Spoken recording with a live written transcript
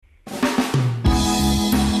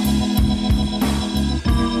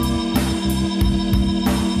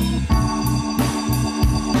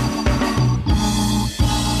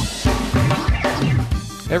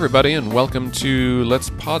Hey everybody, and welcome to Let's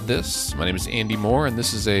Pod This. My name is Andy Moore, and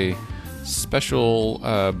this is a special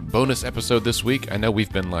bonus episode this week. I know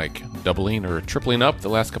we've been like doubling or tripling up the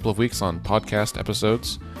last couple of weeks on podcast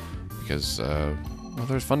episodes because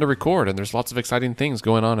there's fun to record and there's lots of exciting things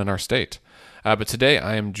going on in our state. But today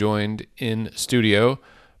I am joined in studio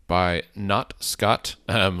by not Scott.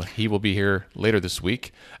 He will be here later this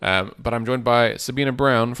week. But I'm joined by Sabina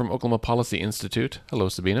Brown from Oklahoma Policy Institute. Hello,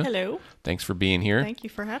 Sabina. Hello. Thanks for being here. Thank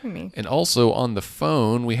you for having me. And also on the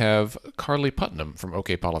phone, we have Carly Putnam from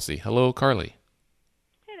OK Policy. Hello, Carly.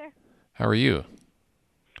 Hey there. How are you?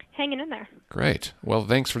 Hanging in there. Great. Well,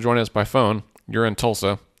 thanks for joining us by phone. You're in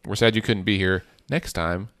Tulsa. We're sad you couldn't be here. Next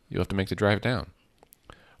time, you'll have to make the drive down.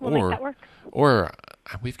 We'll make that work. Or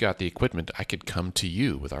we've got the equipment. I could come to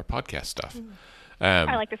you with our podcast stuff. I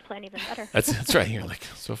like this plan even better. That's right here, like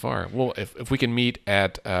so far. Well, if we can meet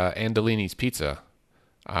at Andolini's Pizza,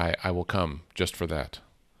 I will come just for that.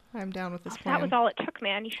 I'm down with this plan. That was all it took,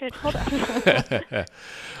 man. You should have told us.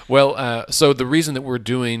 Well, so the reason that we're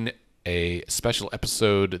doing a special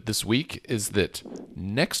episode this week is that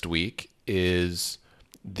next week is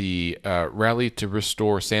the Rally to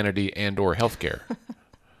Restore Sanity and/or Healthcare.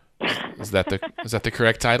 Is that the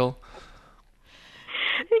correct title?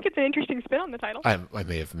 I think it's an interesting spin on the title. I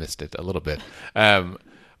may have missed it a little bit.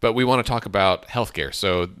 But we want to talk about healthcare.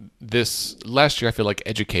 So this last year, I feel like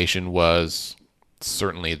education was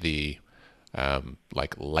certainly the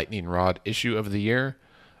like lightning rod issue of the year.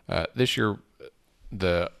 This year,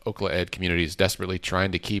 the Oklahoma Ed community is desperately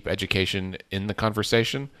trying to keep education in the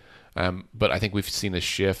conversation. But I think we've seen a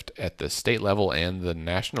shift at the state level and the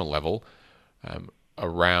national level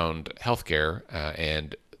around healthcare,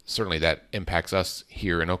 and certainly that impacts us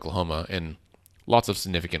here in Oklahoma in lots of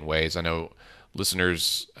significant ways. I know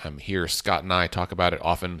listeners hear Scott and I talk about it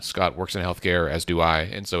often. Scott works in healthcare, as do I,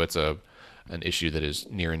 and so it's an issue that is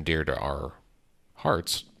near and dear to our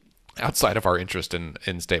hearts outside of our interest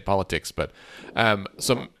in state politics. But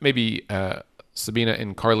so maybe Sabina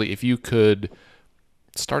and Carly, if you could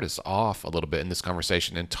start us off a little bit in this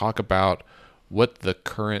conversation and talk about what the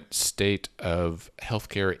current state of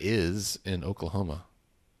healthcare is in Oklahoma.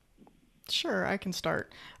 Sure, I can start.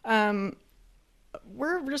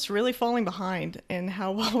 We're just really falling behind in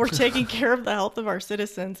how well we're taking care of the health of our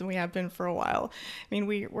citizens, and we have been for a while. I mean,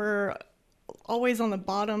 we're always on the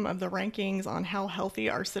bottom of the rankings on how healthy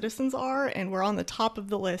our citizens are, and we're on the top of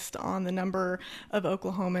the list on the number of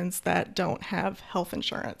Oklahomans that don't have health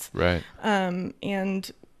insurance. Right. And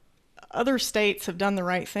other states have done the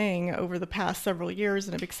right thing over the past several years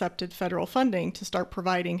and have accepted federal funding to start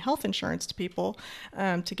providing health insurance to people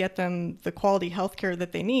to get them the quality health care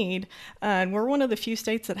that they need. And we're one of the few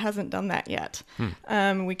states that hasn't done that yet.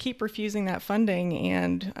 We keep refusing that funding,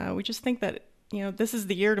 and we just think that this is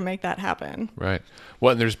the year to make that happen. Right.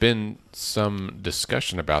 Well, and there's been some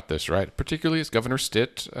discussion about this, right? Particularly as Governor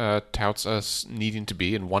Stitt touts us needing to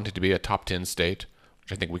be and wanting to be a top 10 state,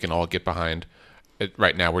 which I think we can all get behind.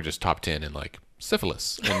 Right now, we're just top 10 in like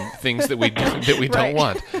syphilis and things that we don't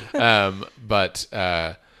want. But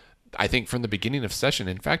I think from the beginning of session,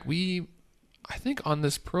 in fact, I think on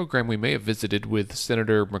this program we may have visited with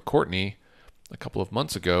Senator McCourtney a couple of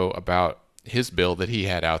months ago about his bill that he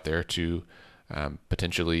had out there to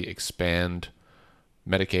potentially expand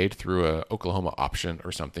Medicaid through a Oklahoma option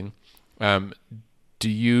or something. Do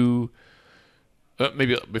you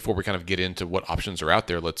maybe before we kind of get into what options are out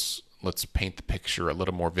there, let's paint the picture a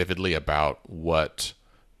little more vividly about what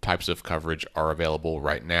types of coverage are available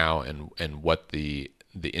right now and what the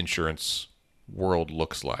insurance world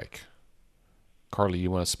looks like. Carly, you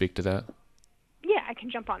want to speak to that? Yeah, I can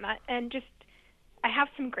jump on that. And I have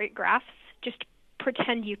some great graphs. Just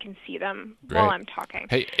pretend you can see them while I'm talking.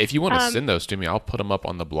 Hey, if you want to send those to me, I'll put them up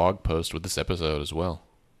on the blog post with this episode as well.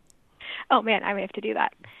 Oh, man, I may have to do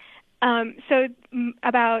that.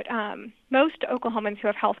 About most Oklahomans who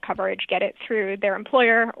have health coverage get it through their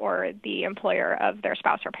employer or the employer of their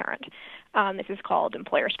spouse or parent. This is called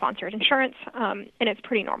employer-sponsored insurance, and it's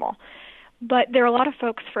pretty normal. But there are a lot of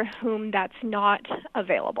folks for whom that's not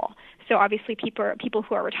available. So obviously people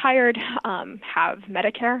who are retired have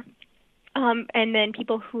Medicare, and then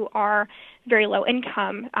people who are very low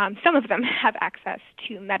income, some of them have access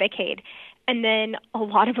to Medicaid. And then a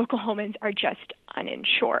lot of Oklahomans are just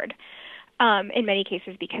uninsured in many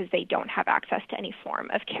cases because they don't have access to any form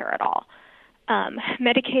of care at all.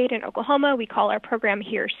 Medicaid in Oklahoma, we call our program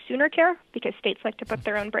here Sooner Care because states like to put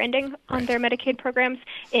their own branding on their Medicaid programs.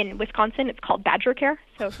 In Wisconsin, it's called Badger Care,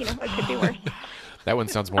 so it could be worse. That one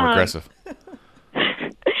sounds more aggressive.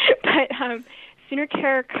 But Sooner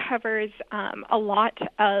Care covers a lot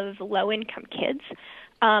of low-income kids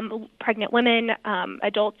pregnant women,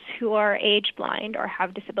 adults who are age blind or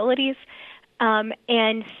have disabilities,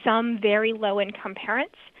 and some very low-income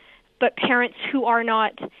parents, but parents who are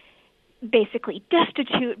not basically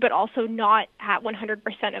destitute, but also not at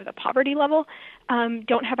 100% of the poverty level,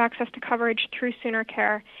 don't have access to coverage through Sooner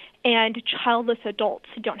Care, and childless adults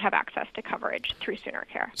don't have access to coverage through Sooner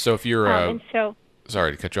Care. So if you're,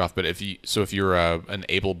 sorry to cut you off, but if you're an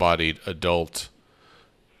able-bodied adult,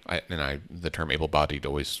 the term able-bodied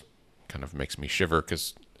always kind of makes me shiver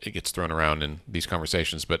because it gets thrown around in these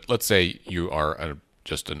conversations. But let's say you are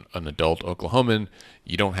just an adult Oklahoman,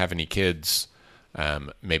 you don't have any kids.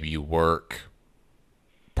 Maybe you work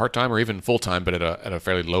part-time or even full-time, but at a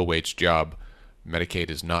fairly low-wage job. Medicaid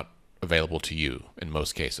is not available to you in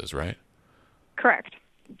most cases, right? Correct.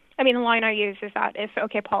 I mean, the line I use is that if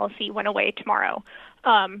OK policy went away tomorrow,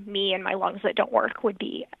 me and my lungs that don't work would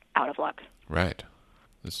be out of luck. Right.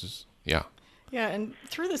 This is, yeah. Yeah, and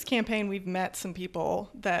through this campaign, we've met some people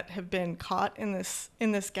that have been caught in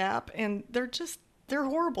this gap, and they're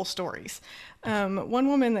horrible stories. One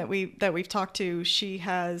woman that we've talked to, she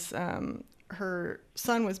has her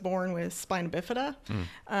son was born with spina bifida,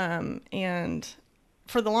 and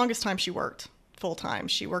for the longest time she worked full time.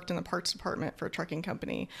 She worked in the parts department for a trucking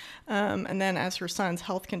company, and then as her son's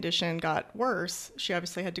health condition got worse, she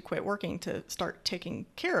obviously had to quit working to start taking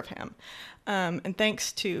care of him. And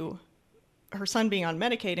thanks to her son being on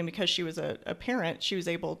Medicaid, and because she was a parent, she was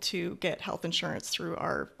able to get health insurance through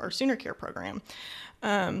our Sooner Care program.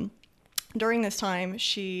 During this time,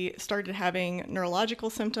 she started having neurological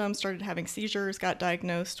symptoms, started having seizures, got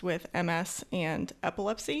diagnosed with MS and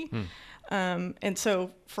epilepsy. And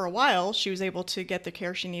so for a while, she was able to get the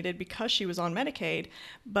care she needed because she was on Medicaid.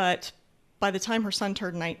 But by the time her son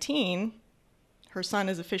turned 19, her son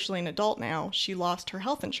is officially an adult now, she lost her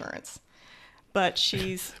health insurance. But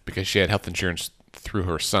she's... because she had health insurance through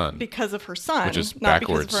her son. Because of her son. Which is not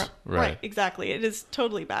backwards. Because of her, right, exactly. It is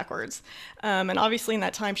totally backwards. And obviously in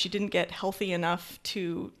that time, she didn't get healthy enough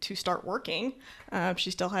to start working.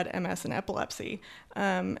 She still had MS and epilepsy.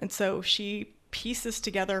 And so she pieces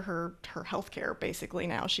together her healthcare basically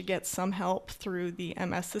now. She gets some help through the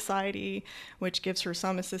MS Society, which gives her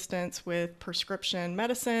some assistance with prescription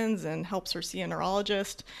medicines and helps her see a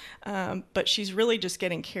neurologist. But she's really just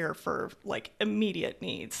getting care for like immediate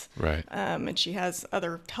needs. Right. And she has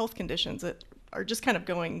other health conditions that are just kind of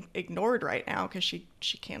going ignored right now because she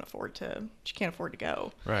can't afford to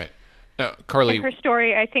go. Right. Now, Carly, and her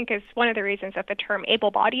story, I think, is one of the reasons that the term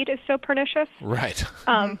able-bodied is so pernicious. Right.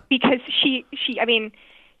 Because she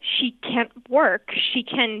can't work. She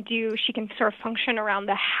can sort of function around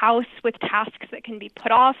the house with tasks that can be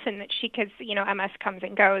put off, and that because MS comes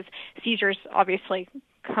and goes, seizures obviously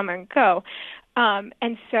come and go,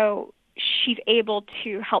 and so she's able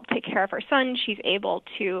to help take care of her son. She's able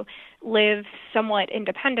to live somewhat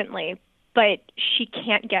independently, but she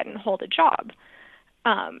can't get and hold a job.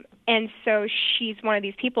 And so she's one of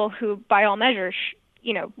these people who, by all measures,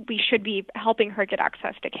 we should be helping her get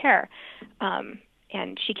access to care.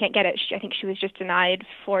 And she can't get it. I think she was just denied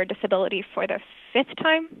for disability for the 5th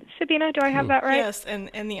time. Sabina, do I have that right? Yes,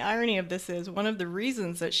 and the irony of this is one of the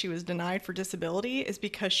reasons that she was denied for disability is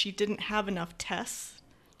because she didn't have enough tests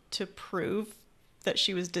to prove that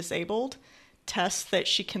she was disabled, tests that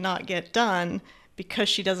she cannot get done because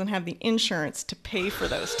she doesn't have the insurance to pay for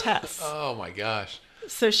those tests. Oh my gosh.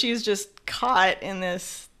 So she's just caught in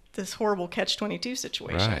this horrible catch-22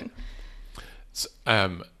 situation. Right. So,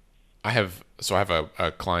 I have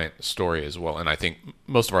a client story as well, and I think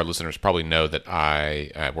most of our listeners probably know that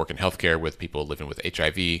I work in healthcare with people living with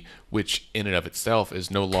HIV, which in and of itself is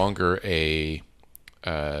no longer a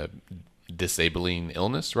disabling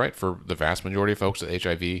illness, right? For the vast majority of folks with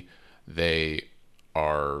HIV, they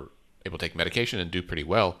are able to take medication and do pretty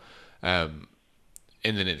well.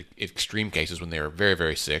 And then in extreme cases when they are very,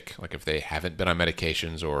 very sick, like if they haven't been on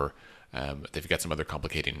medications or they've got some other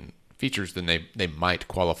complicating features, then they might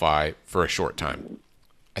qualify for a short time.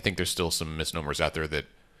 I think there's still some misnomers out there that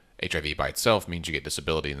HIV by itself means you get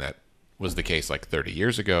disability, and that was the case like 30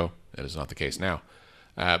 years ago. That is not the case now.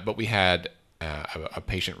 But we had a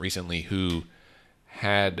patient recently who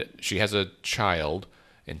she has a child,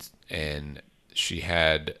 and she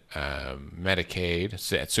had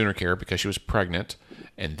Medicaid at Sooner Care because she was pregnant,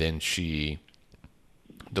 and then she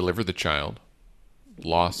delivered the child,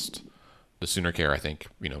 lost the Sooner Care, I think,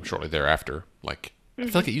 shortly thereafter. Like, I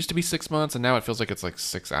feel like it used to be 6 months, and now it feels like it's like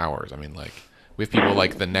 6 hours. I mean, like, we have people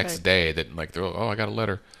like the next day that like, they're, oh, I got a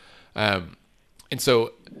letter. And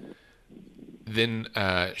so then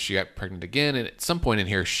she got pregnant again, and at some point in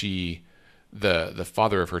here, the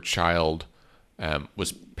father of her child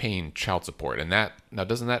was paying child support, and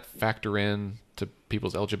doesn't that factor in to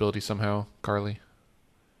people's eligibility somehow, Carly?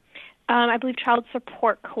 I believe child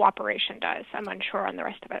support cooperation does. I'm unsure on the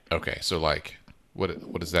rest of it. Okay, so like, what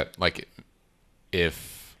is that like?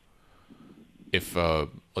 If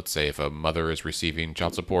let's say if a mother is receiving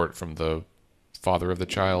child support from the father of the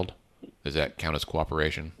child, does that count as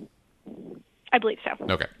cooperation? I believe so.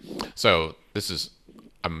 Okay, so this is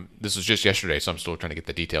just yesterday, so I'm still trying to get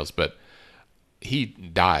the details, but he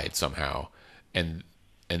died somehow, and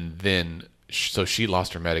then so she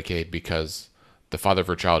lost her Medicaid because the father of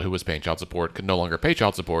her child, who was paying child support, could no longer pay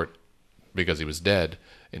child support because he was dead,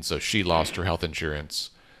 and so she lost her health insurance.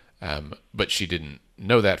 But she didn't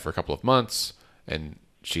know that for a couple of months, and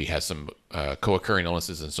she has some co-occurring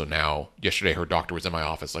illnesses, and so now, yesterday, her doctor was in my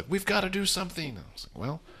office like, we've got to do something. I was like,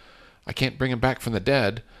 well, I can't bring him back from the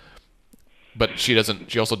dead, but she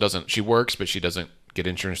works, but she doesn't get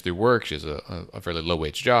insurance through work. She has a fairly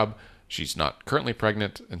low-wage job. She's not currently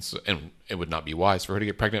pregnant, and it would not be wise for her to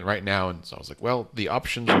get pregnant right now. And so I was like, well, the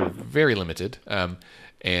options are very limited.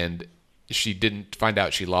 And she didn't find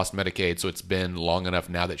out she lost Medicaid, so it's been long enough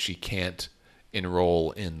now that she can't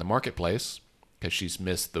enroll in the marketplace because she's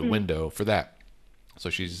missed the window for that. So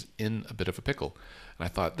she's in a bit of a pickle. And I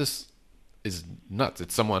thought, this is nuts.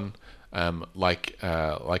 It's someone like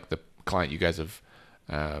the client you guys have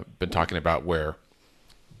been talking about, where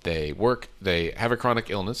they have a chronic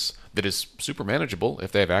illness that is super manageable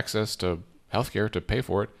if they have access to healthcare to pay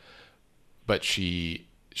for it, but she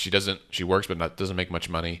works but doesn't make much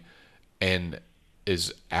money, and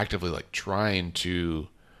is actively like trying to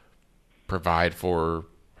provide for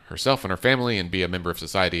herself and her family and be a member of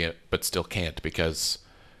society, but still can't because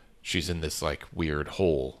she's in this like weird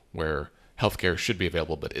hole where healthcare should be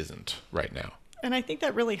available but isn't right now. And I think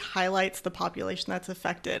that really highlights the population that's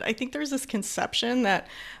affected. I think there's this conception that,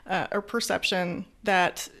 or perception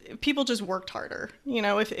that people just worked harder. You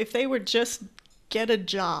know, if they would just get a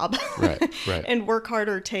job right. and work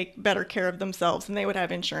harder, take better care of themselves, and they would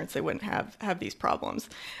have insurance, they wouldn't have these problems.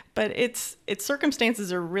 But its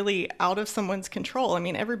circumstances are really out of someone's control. I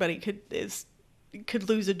mean, everybody could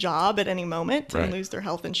lose a job at any moment and lose their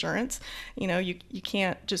health insurance. You know, you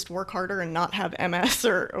can't just work harder and not have MS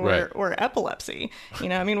or epilepsy. You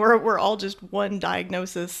know, I mean, we're all just one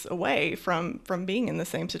diagnosis away from being in the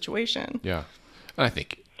same situation. Yeah. And I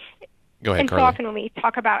think, go ahead, and Carly. so often when we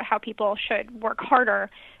talk about how people should work harder,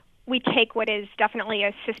 we take what is definitely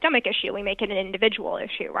a systemic issue, we make it an individual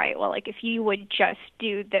issue, right? Well, like if you would just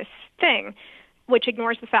do this thing, which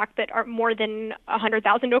ignores the fact that more than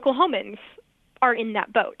 100,000 Oklahomans are in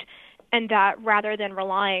that boat, and that rather than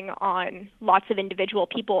relying on lots of individual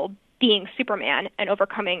people being Superman and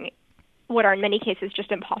overcoming what are in many cases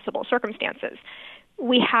just impossible circumstances,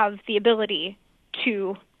 we have the ability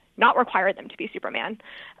to not require them to be Superman,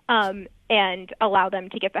 and allow them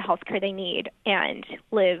to get the health care they need and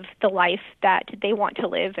live the life that they want to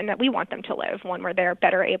live and that we want them to live, one where they're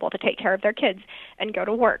better able to take care of their kids and go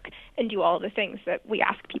to work and do all of the things that we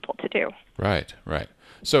ask people to do. Right.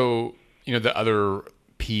 So, you know, the other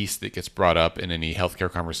piece that gets brought up in any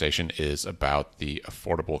healthcare conversation is about the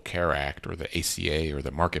Affordable Care Act, or the ACA, or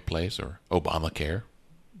the Marketplace, or Obamacare,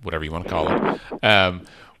 whatever you want to call it.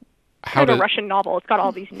 It's a Russian novel. It's got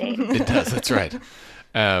all these names. It does. That's right.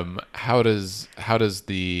 How does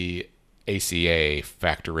the ACA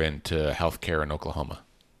factor into healthcare in Oklahoma?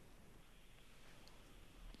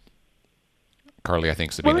 Carly, I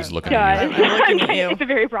think Sabina's looking at you. I'm looking at you. It's a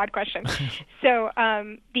very broad question. So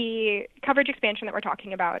the coverage expansion that we're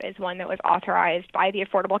talking about is one that was authorized by the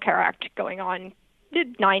Affordable Care Act going on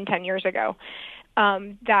 9-10 years ago.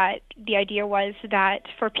 That the idea was that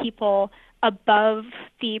for people above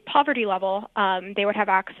the poverty level, they would have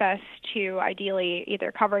access to ideally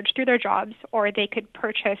either coverage through their jobs, or they could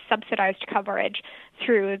purchase subsidized coverage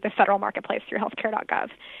through the federal marketplace through healthcare.gov.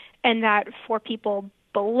 And that for people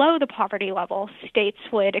below the poverty level, states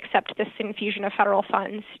would accept this infusion of federal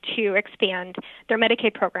funds to expand their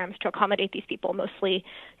Medicaid programs to accommodate these people, mostly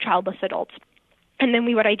childless adults. And then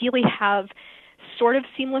we would ideally have sort of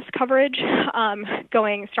seamless coverage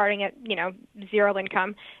starting at, zero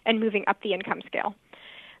income and moving up the income scale.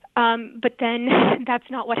 But then that's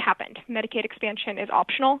not what happened. Medicaid expansion is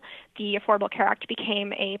optional. The Affordable Care Act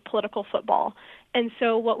became a political football. And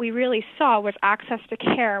so what we really saw was access to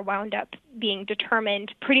care wound up being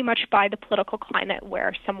determined pretty much by the political climate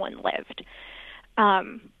where someone lived,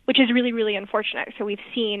 which is really, really unfortunate. So we've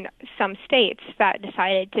seen some states that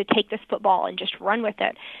decided to take this football and just run with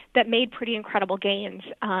it that made pretty incredible gains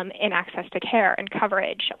in access to care and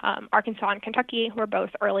coverage. Arkansas and Kentucky were both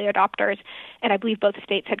early adopters, and I believe both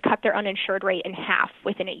states had cut their uninsured rate in half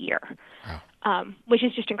within a year. which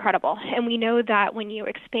is just incredible. And we know that when you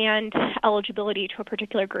expand eligibility to a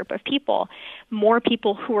particular group of people, more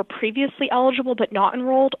people who were previously eligible but not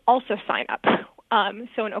enrolled also sign up.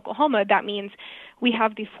 So in Oklahoma, that means we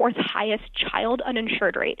have the fourth highest child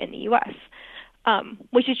uninsured rate in the U.S.,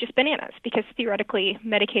 which is just bananas because theoretically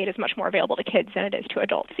Medicaid is much more available to kids than it is to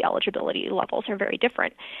adults. The eligibility levels are very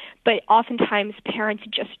different. But oftentimes parents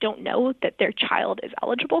just don't know that their child is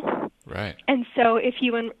eligible. Right. And so if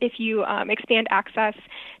you expand access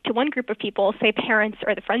to one group of people, say parents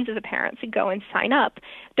or the friends of the parents, and go and sign up,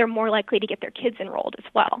 they're more likely to get their kids enrolled as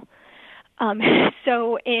well.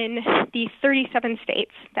 So in the 37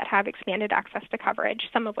 states that have expanded access to coverage,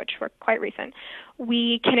 some of which were quite recent,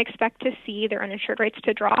 we can expect to see their uninsured rates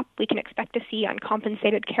to drop. We can expect to see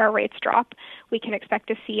uncompensated care rates drop. We can expect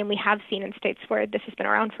to see, and we have seen in states where this has been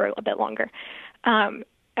around for a bit longer,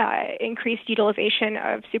 increased utilization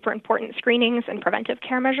of super important screenings and preventive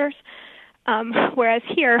care measures. Whereas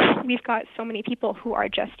here, we've got so many people who are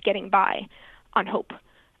just getting by on hope.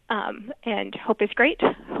 And hope is great.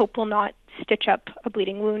 Hope will not stitch up a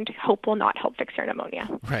bleeding wound. Hope will not help fix your pneumonia.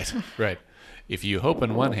 Right, right. If you hope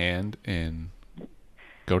in one hand and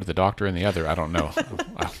go to the doctor in the other, I don't know.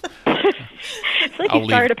 It's like you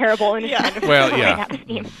started a parable and it's kind of yeah. out of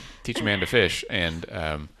steam. Teach a man to fish, and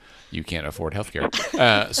you can't afford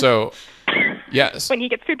healthcare. So, yes. When he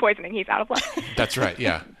gets food poisoning, he's out of luck. That's right,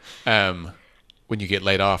 yeah. When you get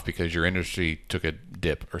laid off because your industry took a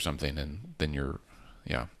dip or something, and then you're,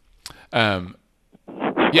 yeah.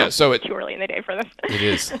 So too early in the day for this. It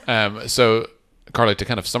is. So, Carly, to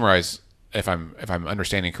kind of summarize, if I'm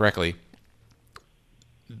understanding correctly,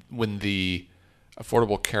 when the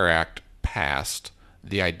Affordable Care Act passed,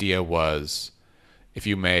 the idea was if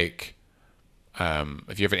you make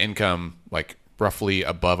if you have an income like roughly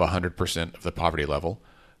above 100% of the poverty level,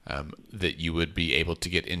 that you would be able to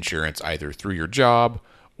get insurance either through your job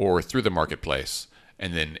or through the marketplace.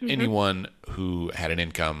 And then anyone who had an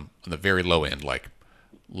income on the very low end, like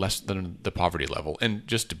less than the poverty level, and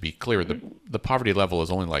just to be clear, the poverty level is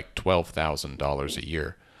only like $12,000 a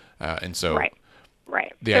year, and so right.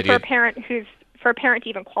 The so idea for a parent to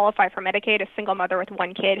even qualify for Medicaid, a single mother with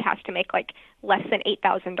one kid has to make like less than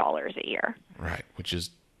 $8,000 a year. Right, which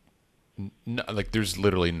is like there's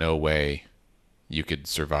literally no way you could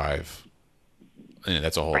survive. And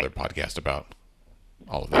that's a whole other podcast about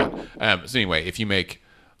all of that. So anyway, if you make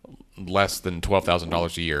less than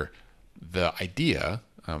 $12,000 a year, the idea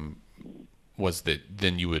was that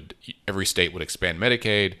then every state would expand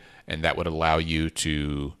Medicaid, and that would allow you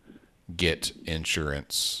to get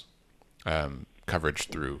insurance coverage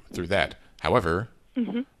through that. However,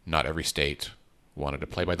 not every state wanted to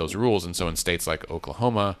play by those rules, and so in states like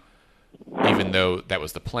Oklahoma, even though that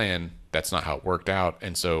was the plan, that's not how it worked out.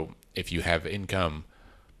 And so if you have income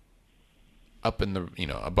up in the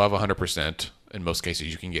above 100%, in most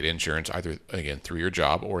cases you can get insurance either again through your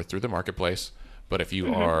job or through the marketplace. But if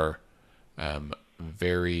you are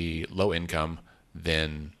very low income,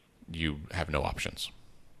 then you have no options.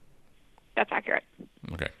 That's accurate.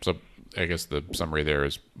 Okay, so I guess the summary there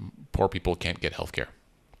is poor people can't get health care.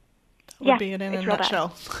 That would be it in a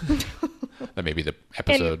nutshell. That may be the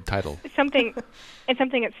episode title. Something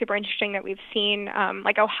that's super interesting that we've seen,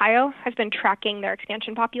 like Ohio has been tracking their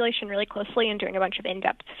expansion population really closely and doing a bunch of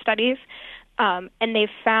in-depth studies. And they've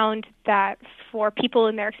found that for people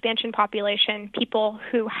in their expansion population, people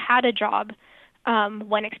who had a job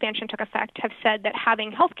when expansion took effect have said that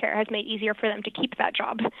having health care has made it easier for them to keep that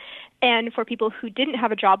job. And for people who didn't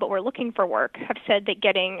have a job but were looking for work have said that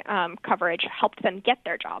getting coverage helped them get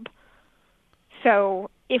their job. So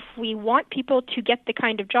if we want people to get the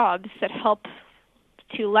kind of jobs that help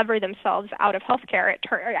to lever themselves out of healthcare,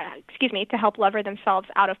 to help lever themselves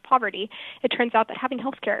out of poverty, it turns out that having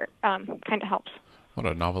healthcare kind of helps. What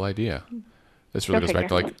a novel idea. This really goes back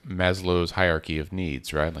to like Maslow's hierarchy of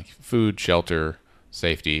needs, right? Like food, shelter,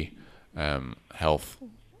 safety, health.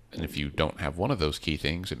 And if you don't have one of those key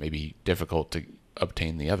things, it may be difficult to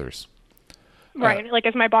obtain the others. Right. Like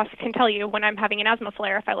as my boss can tell you, when I'm having an asthma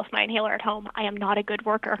flare, if I left my inhaler at home, I am not a good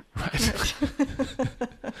worker. Right.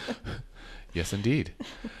 Yes, indeed.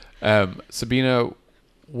 Sabina,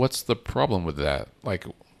 what's the problem with that? Like,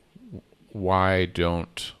 why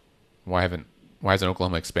hasn't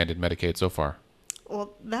Oklahoma expanded Medicaid so far?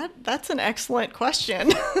 Well, that's an excellent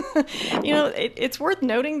question. It's worth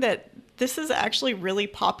noting that this is actually really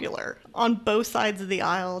popular on both sides of the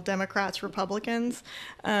aisle, Democrats, Republicans.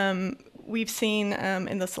 We've seen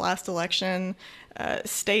in this last election,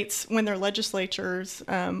 states, when their legislatures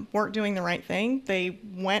weren't doing the right thing, they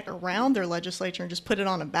went around their legislature and just put it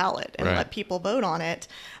on a ballot and let people vote on it.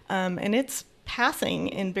 And it's passing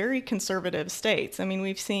in very conservative states. I mean,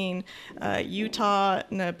 we've seen Utah,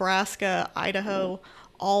 Nebraska, Idaho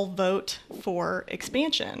all vote for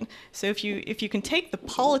expansion. So if you can take the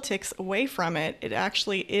politics away from it, it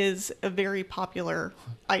actually is a very popular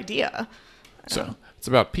idea. So it's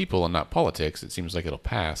about people and not politics. It seems like it'll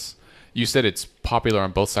pass. You said it's popular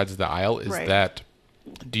on both sides of the aisle. Is Right. that,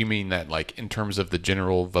 do you mean that like in terms of the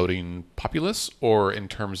general voting populace or in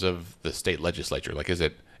terms of the state legislature? Like, is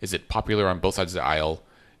it popular on both sides of the aisle,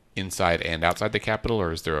 inside and outside the Capitol,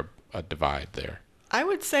 or is there a divide there? I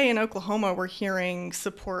would say in Oklahoma, we're hearing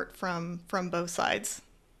support from both sides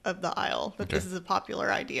of the aisle that this is a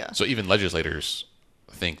popular idea. So even legislators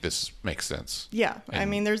think this makes sense. Yeah, I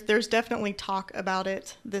mean, there's definitely talk about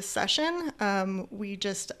it this session. We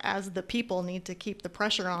just, as the people, need to keep the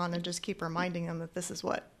pressure on and just keep reminding them that this is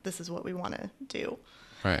what we want to do.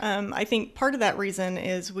 Right. I think part of that reason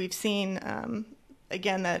is we've seen,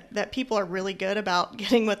 again, that people are really good about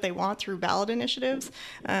getting what they want through ballot initiatives.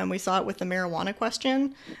 We saw it with the marijuana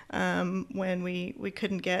question when we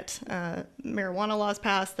couldn't get marijuana laws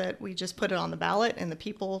passed, that we just put it on the ballot and the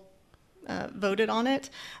people voted on it.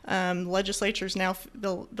 The legislators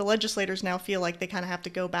now feel like they kind of have to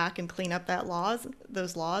go back and clean up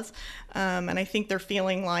those laws. And I think they're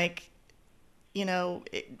feeling like, we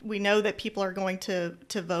know that people are going to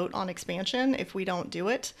vote on expansion if we don't do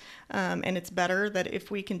it. And it's better that if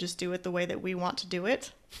we can just do it the way that we want to do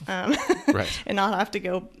it, Right. and not have to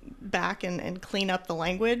go back and clean up the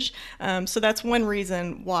language. So that's one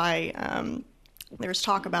reason why there's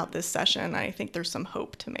talk about this session. I think there's some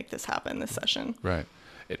hope to make this happen this session. Right.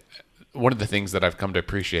 One of the things that I've come to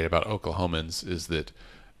appreciate about Oklahomans is that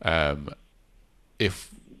if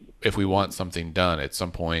we want something done at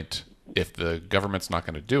some point, if the government's not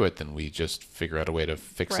going to do it, then we just figure out a way to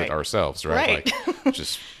fix Right. it ourselves, right? Right. Like, which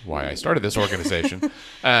is why I started this organization.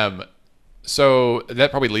 So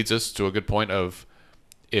that probably leads us to a good point of,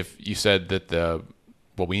 if you said that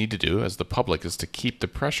what we need to do as the public is to keep the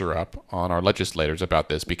pressure up on our legislators about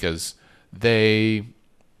this, because the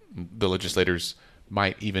legislators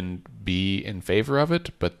might even be in favor of it,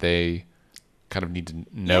 but they kind of need to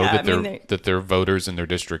know Yeah, that their voters in their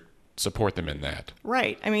district support them in that.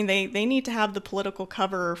 Right. I mean, they need to have the political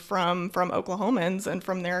cover from Oklahomans and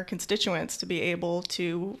from their constituents to be able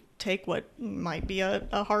to take what might be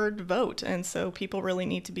a hard vote. And so people really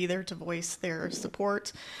need to be there to voice their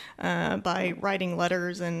support by writing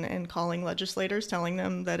letters and calling legislators, telling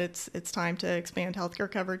them that it's time to expand healthcare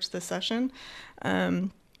coverage this session.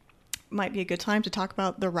 Might be a good time to talk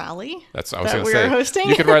about the rally I was that going to we're say, hosting.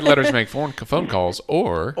 you could write letters, make phone calls,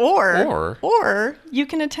 or you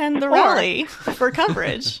can attend the rally for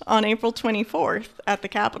coverage on April 24th at the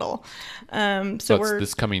Capitol. so it's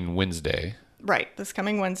this coming Wednesday. Right, this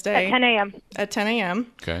coming Wednesday. At 10 a.m. At 10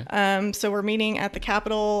 a.m. Okay. So we're meeting at the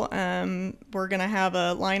Capitol. We're going to have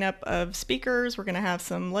a lineup of speakers. We're going to have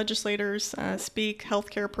some legislators speak,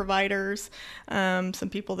 healthcare providers, some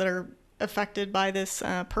people that are affected by this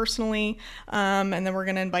personally, and then we're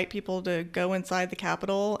going to invite people to go inside the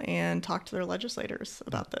Capitol and talk to their legislators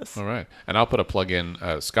about this. All right. And I'll put a plug in.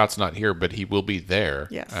 Scott's not here, but he will be there.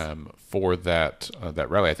 Yes. For that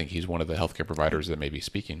rally. I think he's one of the healthcare providers that may be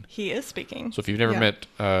speaking. He is speaking. So if you've never Yeah.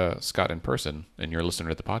 met Scott in person and you're a listener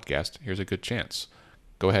to the podcast, here's a good chance.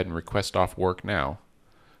 Go ahead and request off work now,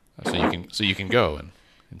 so you can go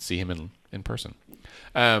and see him in person.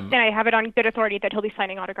 And I have it on good authority that he'll be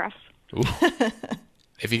signing autographs. Ooh.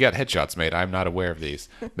 If you got headshots made, I'm not aware of these.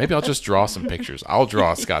 Maybe I'll just draw some pictures. I'll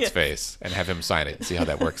draw Scott's face and have him sign it and see how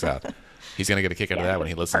that works out. He's going to get a kick out of that when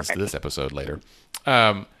he listens to this episode later.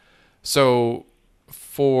 And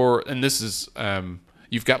this is,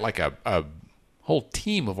 you've got like a whole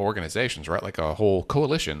team of organizations, right? Like a whole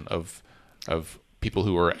coalition of people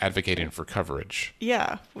who are advocating for coverage.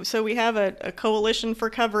 Yeah. So we have a coalition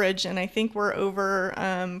for coverage, and I think we're over,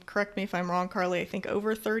 correct me if I'm wrong, Carly, I think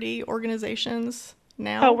over 30 organizations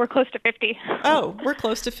now. Oh, we're close to 50. Oh, we're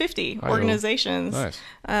close to 50 organizations Nice.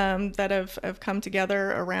 that have come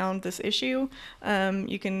together around this issue.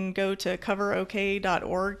 You can go to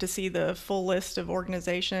coverok.org to see the full list of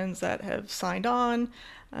organizations that have signed on.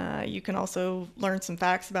 You can also learn some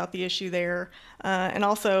facts about the issue there, and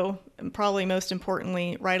also, and probably most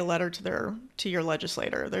importantly, write a letter to your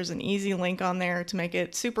legislator. There's an easy link on there to make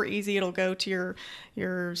it super easy. It'll go to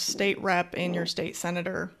your state rep and your state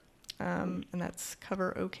senator, and that's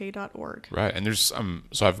coverok.org. Right. And there's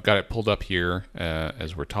so I've got it pulled up here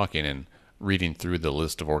as we're talking and reading through the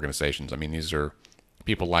list of organizations. I mean, these are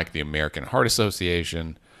people like the American Heart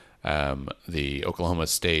Association, the Oklahoma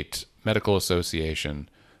State Medical Association,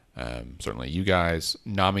 certainly you guys,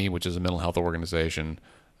 NAMI, which is a mental health organization,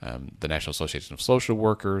 the National Association of Social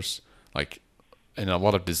Workers, like, and a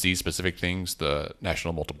lot of disease-specific things, the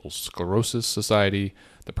National Multiple Sclerosis Society,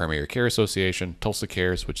 the Primary Care Association, Tulsa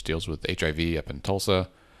Cares, which deals with HIV up in Tulsa,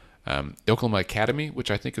 the Oklahoma Academy,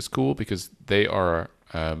 which I think is cool because they are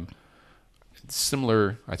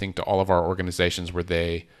similar, I think, to all of our organizations where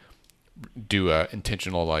they do a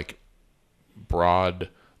intentional, like, broad,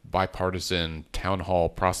 bipartisan town hall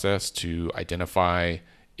process to identify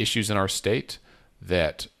issues in our state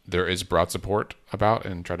that there is broad support about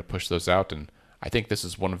and try to push those out. And I think this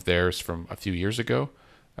is one of theirs from a few years ago.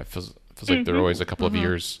 It feels like there are always a couple of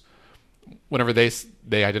years. Whenever they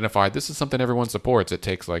identify this is something everyone supports, it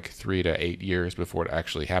takes like 3 to 8 years before it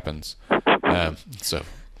actually happens.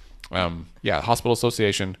 Hospital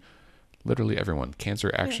Association, literally everyone,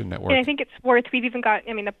 Cancer Action Network. And I think it's worth, we've even got,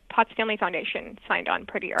 the Potts Family Foundation signed on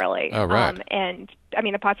pretty early. Oh, right.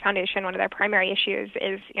 The Potts Foundation, one of their primary issues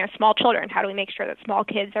is, small children. How do we make sure that small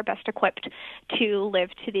kids are best equipped to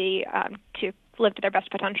live to their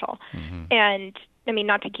best potential? Mm-hmm. And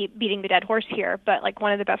not to keep beating the dead horse here, but like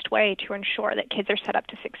one of the best way to ensure that kids are set up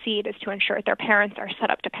to succeed is to ensure that their parents are set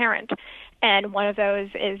up to parent. And one of those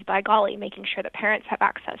is, by golly, making sure that parents have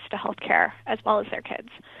access to health care as well as their kids.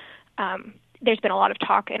 There's been a lot of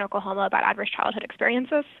talk in Oklahoma about adverse childhood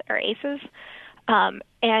experiences, or ACEs,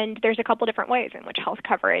 and there's a couple different ways in which health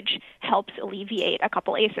coverage helps alleviate a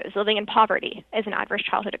couple ACEs. Living in poverty is an adverse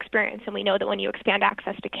childhood experience, and we know that when you expand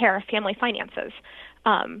access to care, family finances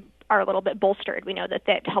are a little bit bolstered. We know that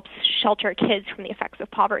that helps shelter kids from the effects of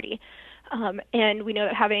poverty. And we know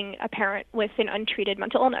that having a parent with an untreated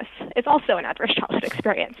mental illness is also an adverse childhood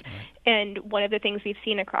experience. And one of the things we've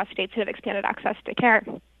seen across states that have expanded access to care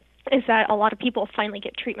is that a lot of people finally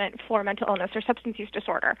get treatment for mental illness or substance use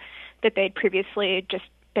disorder that they'd previously just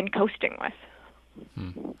been coasting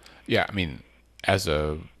with. Yeah, as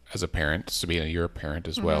a parent, Sabina, you're a parent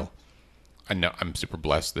as well. I know I'm super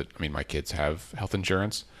blessed that, my kids have health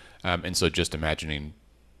insurance. And so just imagining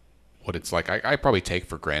what it's like, I probably take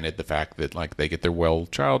for granted the fact that, like, they get their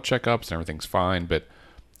child checkups and everything's fine. But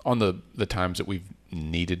on the times that we've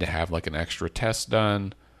needed to have like an extra test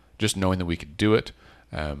done, just knowing that we could do it.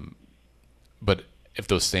 But if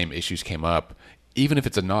those same issues came up, even if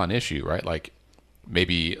it's a non-issue, right? Like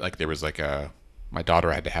maybe like there was like my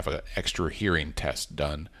daughter had to have an extra hearing test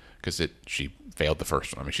done because she failed the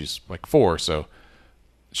first one. She's like 4, so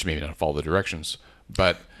she maybe not follow the directions.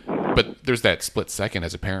 But there's that split second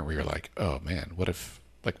as a parent where you're like, oh man, what if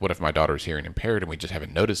my daughter's hearing impaired and we just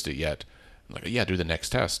haven't noticed it yet? I'm like, yeah, do the next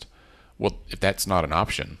test. Well, if that's not an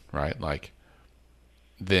option, right? Like,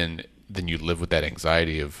 then you live with that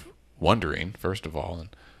anxiety of wondering, first of all.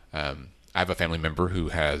 And I have a family member who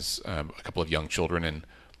has a couple of young children, and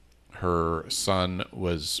her son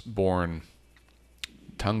was born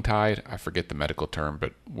tongue-tied. I forget the medical term,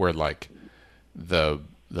 but where like the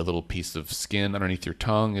little piece of skin underneath your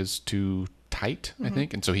tongue is too tight, I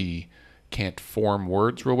think, and so he can't form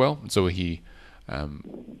words real well, and so he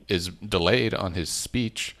is delayed on his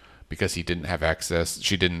speech because he didn't have access.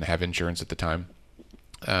 She didn't have insurance at the time,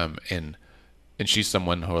 and she's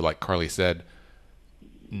someone who, like Carly said,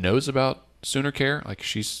 knows about Sooner Care. Like,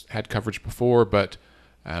 she's had coverage before, but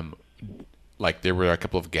like there were a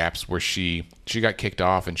couple of gaps where she got kicked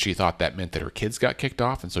off, and she thought that meant that her kids got kicked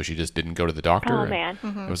off, and so she just didn't go to the doctor. Oh, man.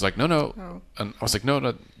 It was like, no. And I was like,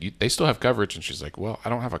 no, they still have coverage. And she's like, well, I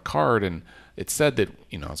don't have a card. And it said that,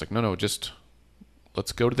 I was like, no, just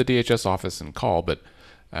let's go to the DHS office and call. But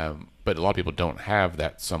a lot of people don't have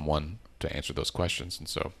that someone to answer those questions. And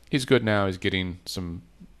so he's good now. He's getting some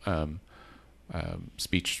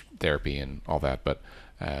speech therapy and all that. But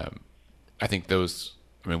I think those,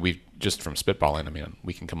 we've just from spitballing,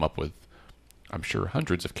 we can come up with, I'm sure,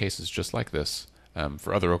 hundreds of cases just like this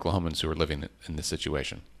for other Oklahomans who are living in this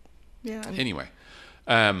situation. Yeah. Anyway,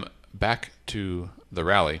 back to the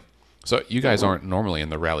rally. So you guys aren't normally in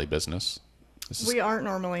the rally business. We aren't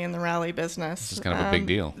normally in the rally business. This is kind of a big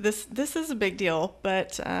deal. This is a big deal,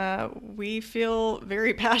 but we feel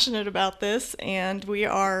very passionate about this, and we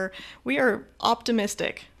are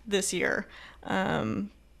optimistic this year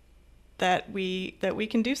that we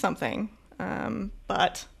can do something,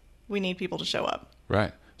 but we need people to show up.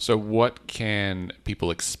 Right. So what can people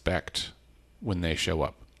expect when they show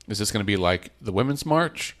up? Is this going to be like the Women's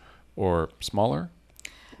March or smaller?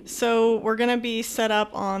 So we're going to be set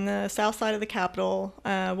up on the south side of the Capitol.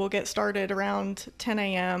 We'll get started around 10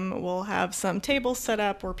 a.m. We'll have some tables set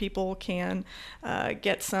up where people can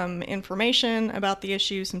get some information about the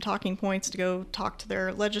issue, some talking points to go talk to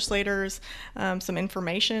their legislators, some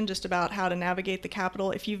information just about how to navigate the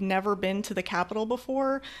Capitol. If you've never been to the Capitol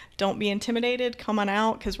before, don't be intimidated. Come on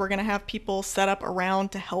out, because we're going to have people set up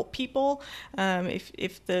around to help people.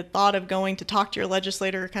 If the thought of going to talk to your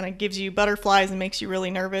legislator kind of gives you butterflies and makes you really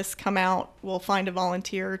nervous, come out. We'll find a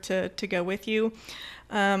volunteer to go with you.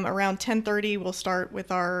 Around 10:30, we'll start with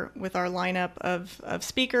our lineup of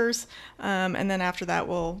speakers, and then after that,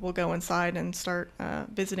 we'll go inside and start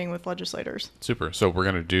visiting with legislators. Super. So we're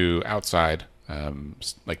going to do outside,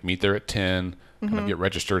 like meet there at 10, kind of get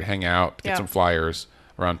registered, hang out, get some flyers.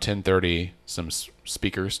 Around 10:30, some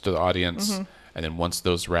speakers to the audience, and then once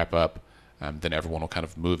those wrap up, then everyone will kind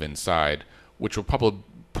of move inside, which will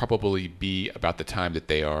probably be about the time that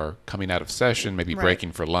they are coming out of session, maybe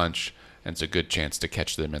breaking for lunch, and it's a good chance to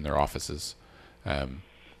catch them in their offices. I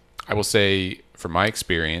will say, from my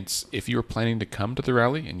experience, if you are planning to come to the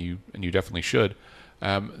rally, and you definitely should,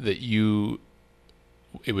 that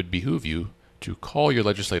it would behoove you to call your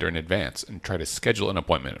legislator in advance and try to schedule an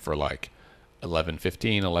appointment for like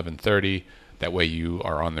 11:15, 11:30. That way you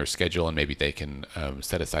are on their schedule, and maybe they can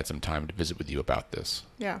set aside some time to visit with you about this.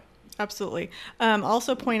 Yeah. Absolutely.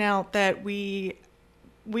 Also point out that we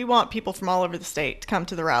want people from all over the state to come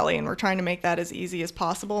to the rally, and we're trying to make that as easy as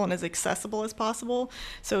possible and as accessible as possible.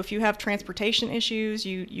 So if you have transportation issues,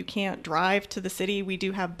 you can't drive to the city, we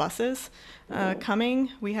do have buses coming.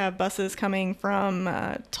 We have buses coming from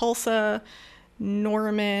Tulsa,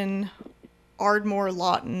 Norman, Ardmore,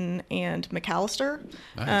 Lawton, and McAllister.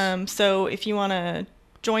 Nice. So if you want to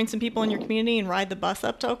join some people in your community and ride the bus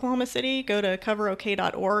up to Oklahoma City, go to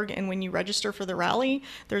coverok.org, and when you register for the rally,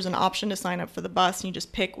 there's an option to sign up for the bus, and you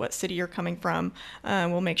just pick what city you're coming from.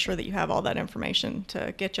 We'll make sure that you have all that information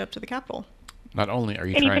to get you up to the Capitol. Not only are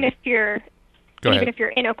you and trying... even if you're Go ahead. Even if you're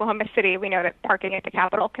in Oklahoma City, we know that parking at the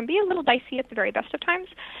Capitol can be a little dicey at the very best of times.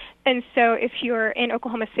 And so if you're in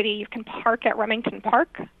Oklahoma City, you can park at Remington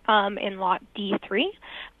Park in Lot D3,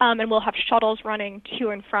 and we'll have shuttles running to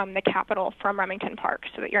and from the Capitol from Remington Park,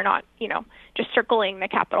 so that you're not, just circling the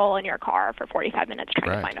Capitol in your car for 45 minutes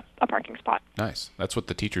trying to find a parking spot. Nice. That's what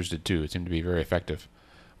the teachers did too. It seemed to be very effective.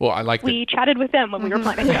 Well, I like that. We chatted with them when we were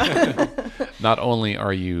planning it. Not only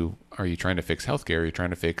are you trying to fix healthcare, you're trying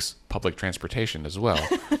to fix public transportation as well,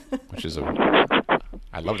 which is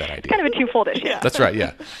I love that idea. It's kind of a twofold issue. Yeah. That's right,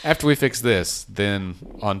 yeah. After we fix this, then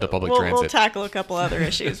on to public transit. We'll tackle a couple other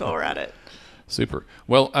issues while we're at it. Super.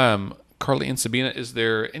 Well, Carly and Sabina, is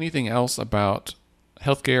there anything else about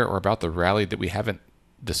healthcare or about the rally that we haven't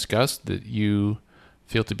discussed that you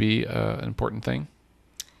feel to be an important thing?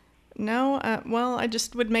 No, well, I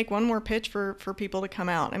just would make one more pitch for people to come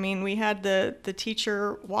out. I mean, we had the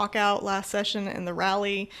teacher walkout last session and the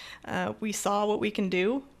rally. We saw what we can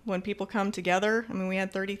do when people come together. I mean, we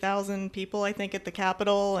had 30,000 people, I think, at the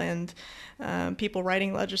Capitol, and people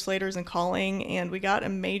writing legislators and calling, and we got a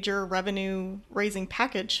major revenue-raising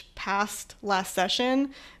package passed last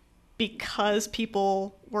session because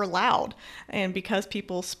people were loud and because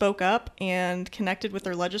people spoke up and connected with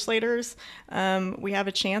their legislators. We have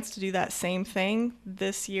a chance to do that same thing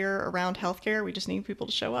this year around healthcare. We just need people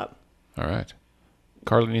to show up. All right.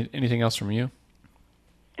 Carly, anything else from you?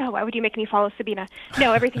 Oh, why would you make me follow Sabina?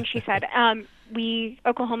 No, everything she said.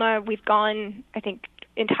 Oklahoma, we've gone, I think,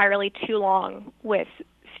 entirely too long with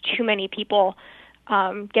too many people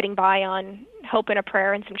getting by on hope and a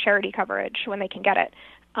prayer and some charity coverage when they can get it.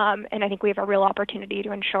 And I think we have a real opportunity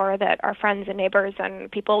to ensure that our friends and neighbors and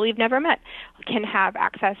people we've never met can have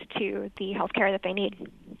access to the health care that they need.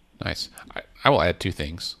 Nice. I will add two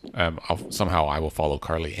things. Somehow I will follow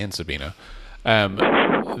Carly and Sabina.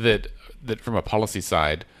 That from a policy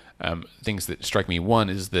side, things that strike me. One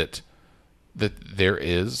is that there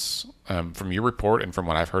is, from your report and from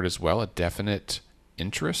what I've heard as well, a definite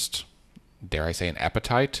interest, dare I say an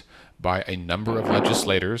appetite, by a number of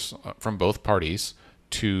legislators from both parties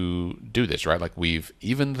to do this, right? Like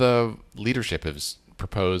even the leadership has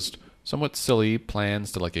proposed somewhat silly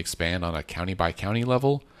plans to like expand on a county by county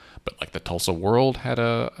level, but like the Tulsa World had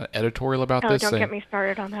an editorial about this. Don't get me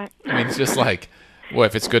started on that. I mean, it's just like, well,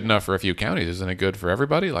 if it's good enough for a few counties, isn't it good for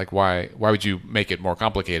everybody? Like, why would you make it more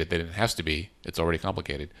complicated than it has to be? It's already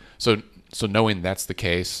complicated. So knowing that's the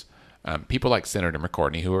case, people like Senator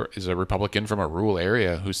McCortney, who is a Republican from a rural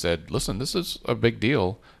area, who said, listen, this is a big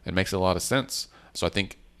deal. It makes a lot of sense. So I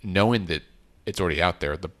think knowing that it's already out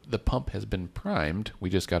there, the pump has been primed. We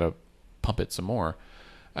just got to pump it some more.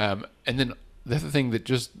 And then the other thing that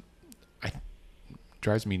just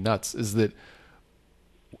drives me nuts is that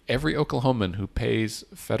every Oklahoman who pays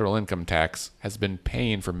federal income tax has been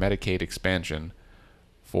paying for Medicaid expansion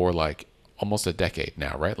for like almost a decade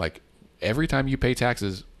now, right? Like every time you pay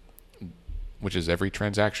taxes, which is every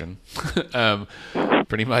transaction,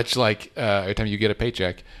 pretty much like every time you get a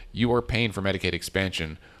paycheck, you are paying for Medicaid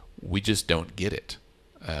expansion. We just don't get it.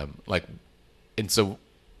 And so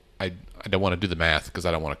I don't want to do the math because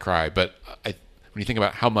I don't want to cry, but when you think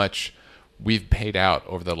about how much we've paid out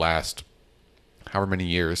over the last however many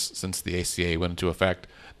years since the ACA went into effect,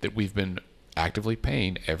 that we've been actively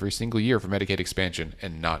paying every single year for Medicaid expansion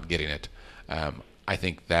and not getting it. I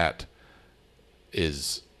think that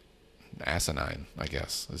is asinine, I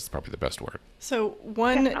guess, is probably the best word. So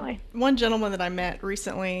one gentleman that I met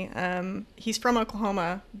recently, he's from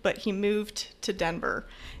Oklahoma, but he moved to Denver.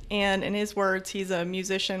 And in his words, he's a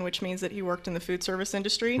musician, which means that he worked in the food service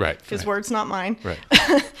industry. Right. His words, not mine. Right.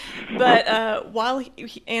 But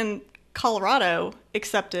and Colorado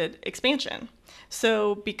accepted expansion.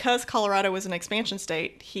 So because Colorado was an expansion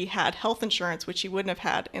state, he had health insurance, which he wouldn't have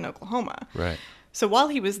had in Oklahoma. Right. So while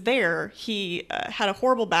he was there, he had a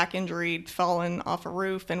horrible back injury, fallen off a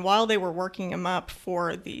roof, and while they were working him up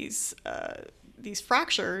for these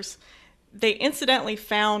fractures, they incidentally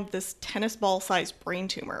found this tennis ball-sized brain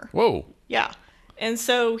tumor. Whoa. Yeah, and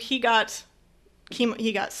so he got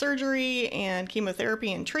surgery and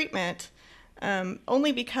chemotherapy and treatment,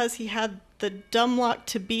 only because he had the dumb luck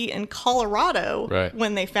to be in Colorado right.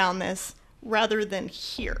 when they found this, rather than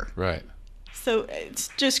here. Right. So it's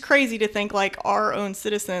just crazy to think like our own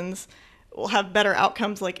citizens will have better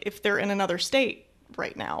outcomes like if they're in another state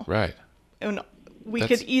right now. Right. And we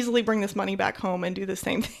could easily bring this money back home and do the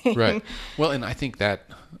same thing. Right. Well, and I think that,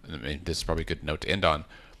 this is probably a good note to end on.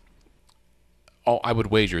 I would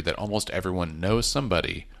wager that almost everyone knows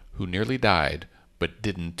somebody who nearly died but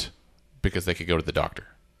didn't because they could go to the doctor.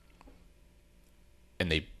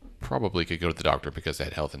 And they probably could go to the doctor because they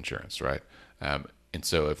had health insurance, right? And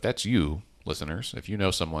so if that's you, listeners, if you know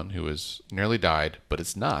someone who has nearly died, but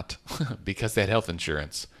it's not because they had health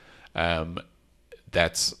insurance,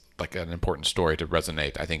 that's like an important story to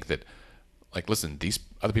resonate. I think that, like, listen, these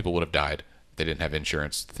other people would have died if they didn't have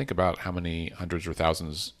insurance. Think about how many hundreds or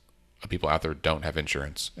thousands of people out there don't have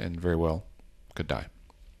insurance and very well could die.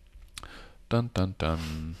 Dun, dun,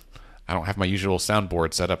 dun. I don't have my usual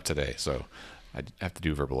soundboard set up today, so I have to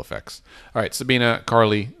do verbal effects. All right, Sabina,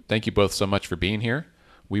 Carly, thank you both so much for being here.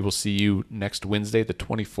 We will see you next Wednesday, the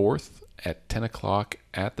 24th at 10 o'clock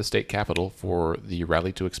at the state capitol for the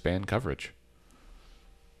Rally to Expand coverage.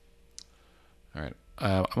 All right.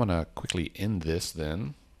 I'm going to quickly end this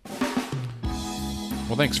then.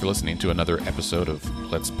 Well, thanks for listening to another episode of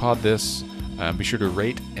Let's Pod This. Be sure to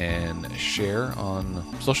rate and share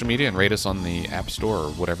on social media and rate us on the App Store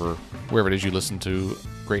or wherever it is you listen to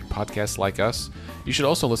great podcasts like us. You should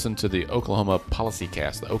also listen to the Oklahoma Policy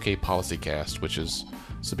Cast, the OK Policy Cast, which is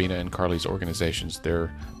Sabina and Carly's organizations,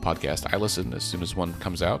 their podcast. I listen as soon as one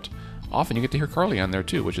comes out. Often you get to hear Carly on there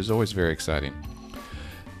too, which is always very exciting.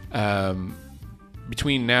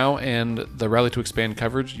 Between now and the Rally to Expand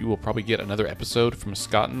coverage, you will probably get another episode from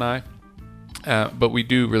Scott and I. But we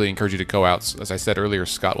do really encourage you to go out. As I said earlier,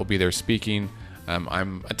 Scott will be there speaking.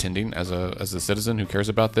 I'm attending as a citizen who cares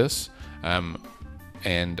about this.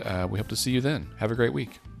 And we hope to see you then. Have a great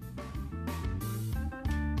week.